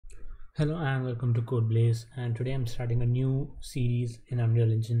Hello and welcome to Codeblaze, and today I'm starting a new series in Unreal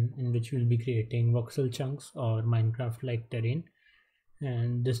Engine in which we'll be creating voxel chunks or Minecraft like terrain.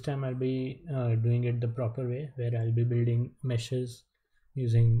 And this time I'll be doing it the proper way, where I'll be building meshes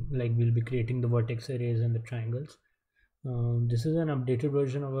using, like, we'll be creating the vertex arrays and the triangles. This is an updated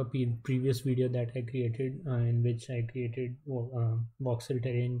version of a previous video that I created, in which I created voxel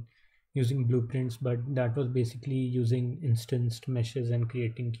terrain using blueprints, but that was basically using instanced meshes and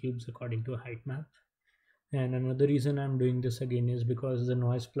creating cubes according to a height map. And another reason I'm doing this again is because the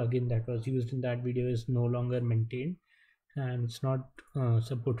noise plugin that was used in that video is no longer maintained, and it's not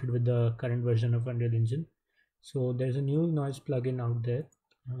supported with the current version of Unreal Engine. So there's a new noise plugin out there.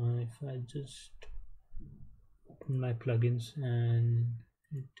 If I just open my plugins, and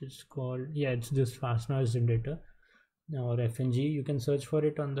it is called, yeah, it's this fast noise generator or FNG. You can search for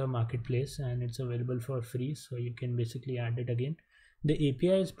it on the marketplace and it's available for free, so you can basically add it again. The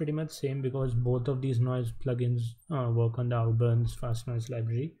API is pretty much same because both of these noise plugins work on the Outburns fast noise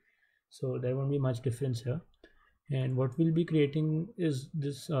library, so there won't be much difference here. And what we'll be creating is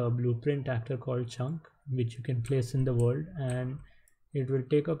this blueprint actor called chunk, which you can place in the world, and it will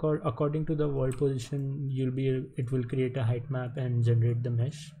take according to the world position. It will create a height map and generate the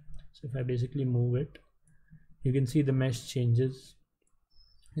mesh. So if I basically move it, you can see the mesh changes.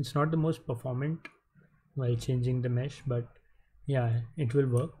 It's not the most performant while changing the mesh, but yeah, it will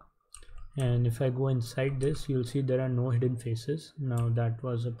work. And if I go inside this, you'll see there are no hidden faces. Now that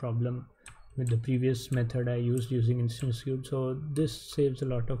was a problem with the previous method I used using instance cube, so this saves a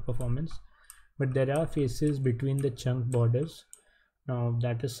lot of performance. But there are faces between the chunk borders. Now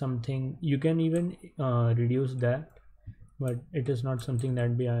that is something you can even reduce that, but it is not something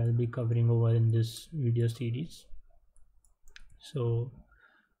that I'll be covering over in this video series. So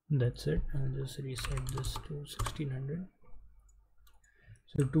that's it. I'll just reset this to 1600.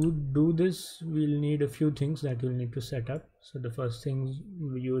 So to do this, we'll need a few things that you'll need to set up. So the first thing,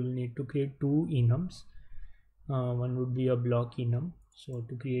 you will need to create two enums. One would be a block enum. So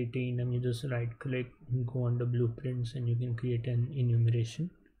to create an enum, you just right click, go under blueprints, and you can create an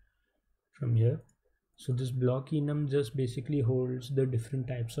enumeration from here. So this block enum just basically holds the different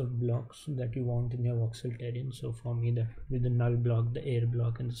types of blocks that you want in your voxel terrain. So for me, that with the null block, the air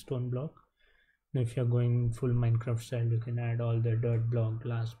block, and the stone block. Now if you're going full Minecraft style, you can add all the dirt block,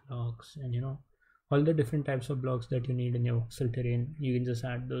 glass blocks, and all the different types of blocks that you need in your voxel terrain. You can just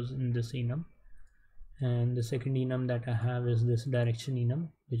add those in this enum. And the second enum that I have is this direction enum,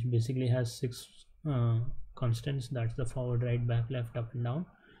 which basically has 6 constants. That's the forward, right, back, left, up, and down,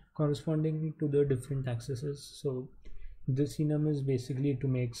 corresponding to the different axes. So this enum is basically to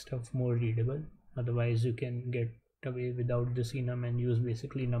make stuff more readable. Otherwise you can get away without this enum and use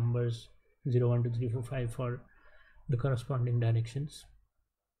basically numbers 0, 1, 2, 3, 4, 5 for the corresponding directions,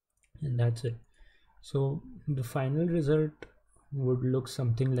 and that's it. So the final result would look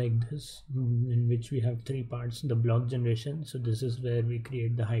something like this, in which we have 3 parts. The block generation, so this is where we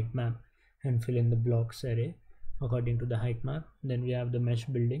create the height map and fill in the blocks array according to the height map. Then we have the mesh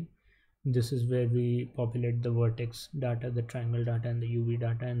building. This is where we populate the vertex data, the triangle data, and the UV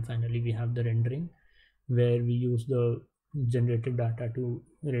data. And finally we have the rendering, where we use the generated data to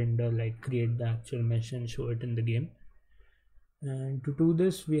render, like create the actual mesh and show it in the game. And to do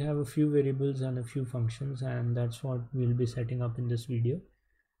this, we have a few variables and a few functions, and that's what we'll be setting up in this video.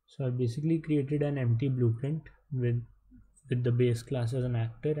 So I basically created an empty blueprint with the base class as an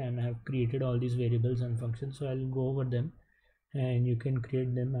actor, and I have created all these variables and functions. So I'll go over them and you can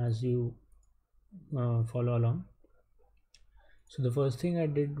create them as you follow along. So the first thing I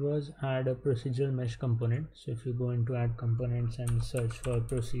did was add a procedural mesh component. So if you go into add components and search for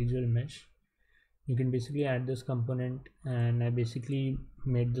procedural mesh, you can basically add this component, and I basically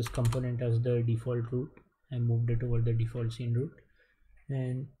made this component as the default root. I moved it over the default scene root,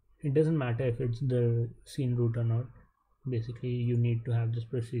 and it doesn't matter if it's the scene root or not. Basically you need to have this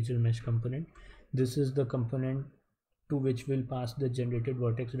procedural mesh component. This is the component to which will pass the generated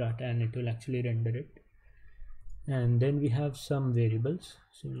vertex data, and it will actually render it. And then we have some variables,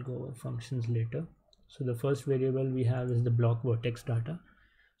 so we'll go over functions later. So the first variable we have is the block vertex data.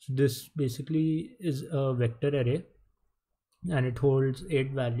 So this basically is a vector array, and it holds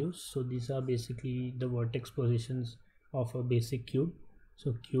 8 values. So these are basically the vertex positions of a basic cube.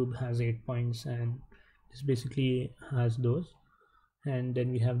 So cube has 8 points, and this basically has those. And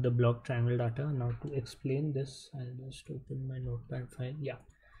then we have the block triangle data. Now to explain this, I'll just open my notepad file. Yeah,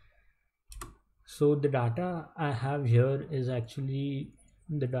 so the data I have here is actually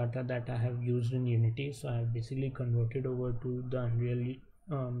the data that I have used in Unity. So I have basically converted over to the Unreal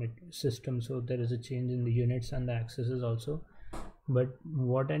system, so there is a change in the units and the axes also. But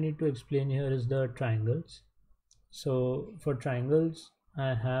what I need to explain here is the triangles. So for triangles,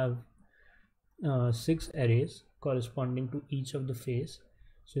 I have 6 arrays corresponding to each of the face.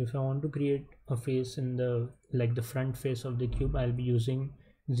 So if I want to create a face in the the front face of the cube, I'll be using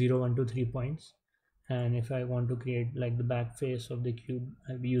 0, 1, 2, 3 points. And if I want to create like the back face of the cube,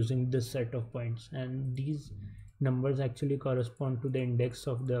 I'll be using this set of points, and these numbers actually correspond to the index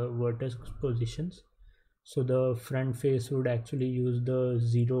of the vertex positions. So the front face would actually use the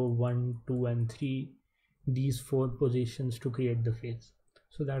 0, 1, 2 and 3, these 4 positions to create the face.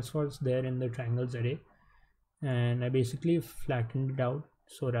 So that's what's there in the triangles array, and I basically flattened it out.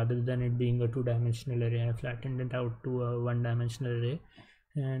 So rather than it being a 2-dimensional array, I flattened it out to a 1-dimensional array,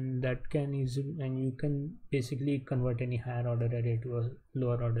 and that can easily, and you can basically convert any higher order array to a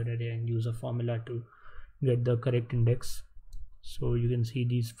lower order array and use a formula to get the correct index. So you can see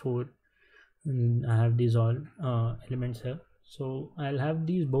these 4, I have these all elements here. So I'll have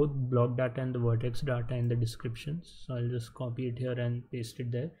these both block data and the vertex data in the descriptions. So I'll just copy it here and paste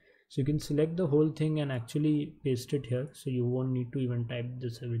it there. So you can select the whole thing and actually paste it here. So you won't need to even type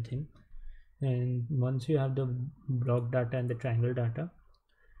this everything. And once you have the block data and the triangle data,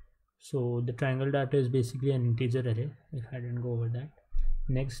 so the triangle data is basically an integer array, if I didn't go over that.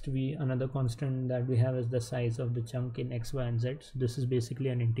 Next, another constant that we have is the size of the chunk in x, y and z. So this is basically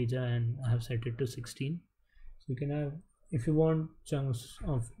an integer, and I have set it to 16. So you can have, if you want chunks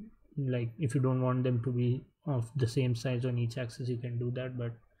of, if you don't want them to be of the same size on each axis, you can do that,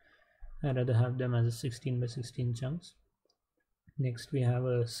 but I'd rather have them as a 16 by 16 chunks. Next we have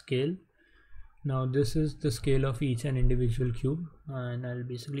a scale. Now this is the scale of each and individual cube, and I'll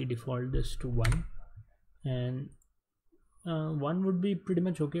basically default this to 1, and 1 would be pretty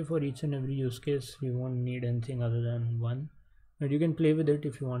much okay for each and every use case. You won't need anything other than 1, but you can play with it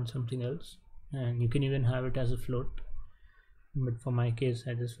if you want something else, and you can even have it as a float, but for my case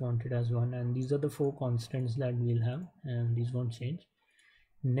I just want it as 1. And these are the 4 constants that we'll have, and these won't change.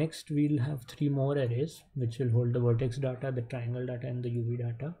 Next we'll have 3 more arrays which will hold the vertex data, the triangle data and the UV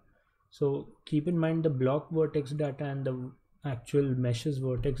data. So keep in mind the block vertex data and the actual meshes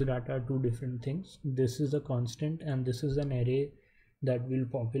vertex data are 2 different things. This is a constant and this is an array that will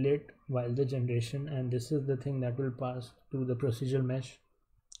populate while the generation, and this is the thing that will pass to the procedural mesh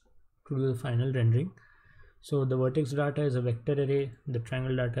to do the final rendering. So the vertex data is a vector array, the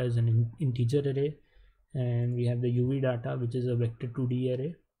triangle data is an integer array, and we have the UV data which is a vector 2D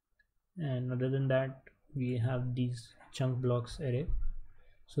array, and other than that we have these chunk blocks array.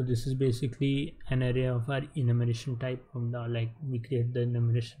 So this is basically an array of our enumeration type from the, we create the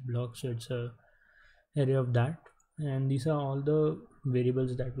enumeration block, so it's a array of that, and these are all the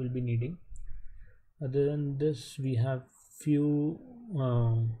variables that we'll be needing. Other than this, we have few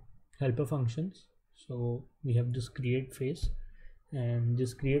helper functions. So we have this create face, and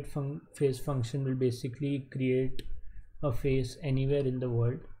this create face function will basically create a face anywhere in the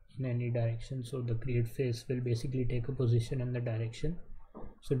world in any direction. So the create face will basically take a position in the direction.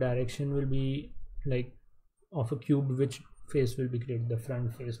 So direction will be of a cube, which face will be created, the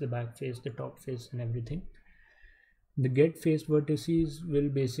front face, the back face, the top face and everything. The get face vertices will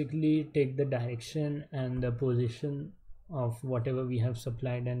basically take the direction and the position of whatever we have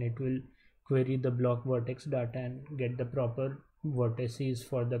supplied, and it will query the block vertex data and get the proper vertices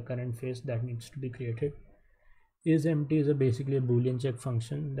for the current face that needs to be created. IsEmpty is basically a boolean check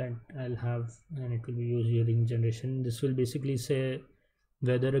function that I'll have, and it will be used during generation. This will basically say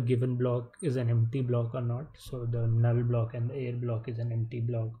whether a given block is an empty block or not. So the null block and the air block is an empty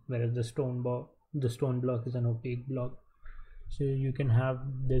block, whereas the stone block is an opaque block. So you can have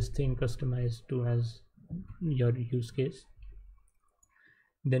this thing customized to as your use case.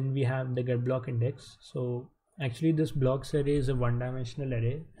 Then we have the get block index. So actually this blocks array is a 1-dimensional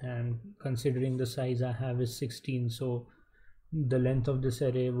array, and considering the size I have is 16, so the length of this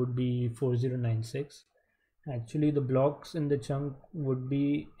array would be 4096. Actually the blocks in the chunk would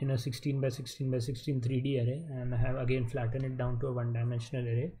be in a 16 by 16 by 16 3D array, and I have again flattened it down to a 1-dimensional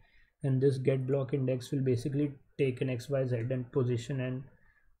array. And this get block index will basically take an XYZ and position and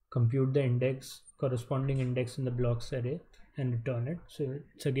compute the index, corresponding index in the blocks array, and return it. So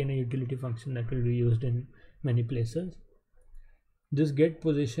it's again a utility function that will be used in many places. This get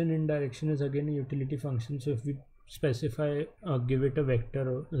position in direction is again a utility function. So if we specify give it a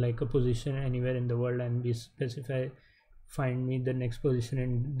vector like a position anywhere in the world, and we specify find me the next position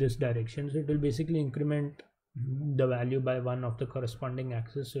in this direction, so it will basically increment the value by 1 of the corresponding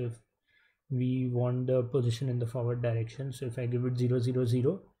axis. So if we want the position in the forward direction, so if I give it 0 0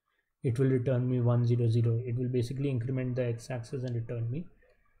 0, it will return me 1 0 0. It will basically increment the x-axis and return me.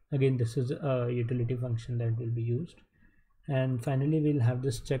 Again, this is a utility function that will be used. And finally we'll have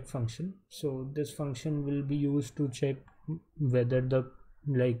this check function. So this function will be used to check whether the,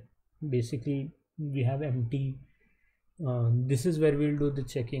 like, basically we have empty, this is where we'll do the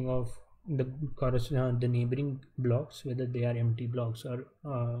checking of the neighboring blocks, whether they are empty blocks or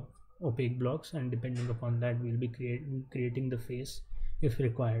opaque blocks, and depending upon that we'll be creating the face if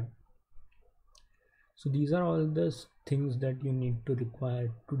required. So these are all the things that you need to require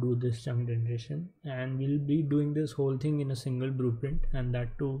to do this chunk generation, and we'll be doing this whole thing in a single blueprint, and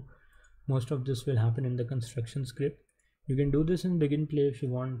that too, most of this will happen in the construction script. You can do this in begin play if you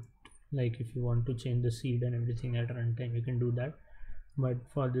want, like if you want to change the seed and everything at runtime, you can do that. But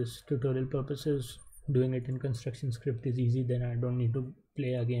for this tutorial purposes, doing it in construction script is easy. Then I don't need to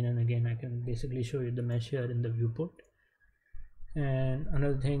play again and again. I can basically show you the mesh here in the viewport. And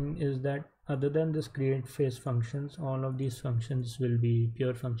another thing is that other than this create face functions, all of these functions will be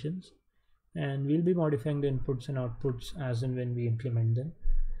pure functions, and we'll be modifying the inputs and outputs as and when we implement them.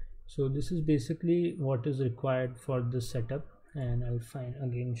 So this is basically what is required for this setup, and I'll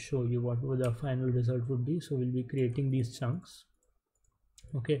again show you what the final result would be. So we'll be creating these chunks.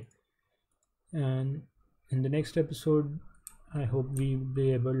 Okay, and in the next episode I hope we'll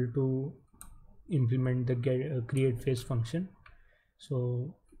be able to implement the create face function.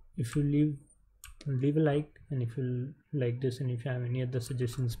 So if you leave a like, and if you like this, and if you have any other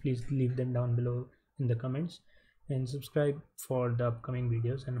suggestions, please leave them down below in the comments, and subscribe for the upcoming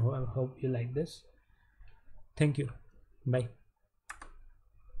videos, and I hope you like this. Thank you. Bye.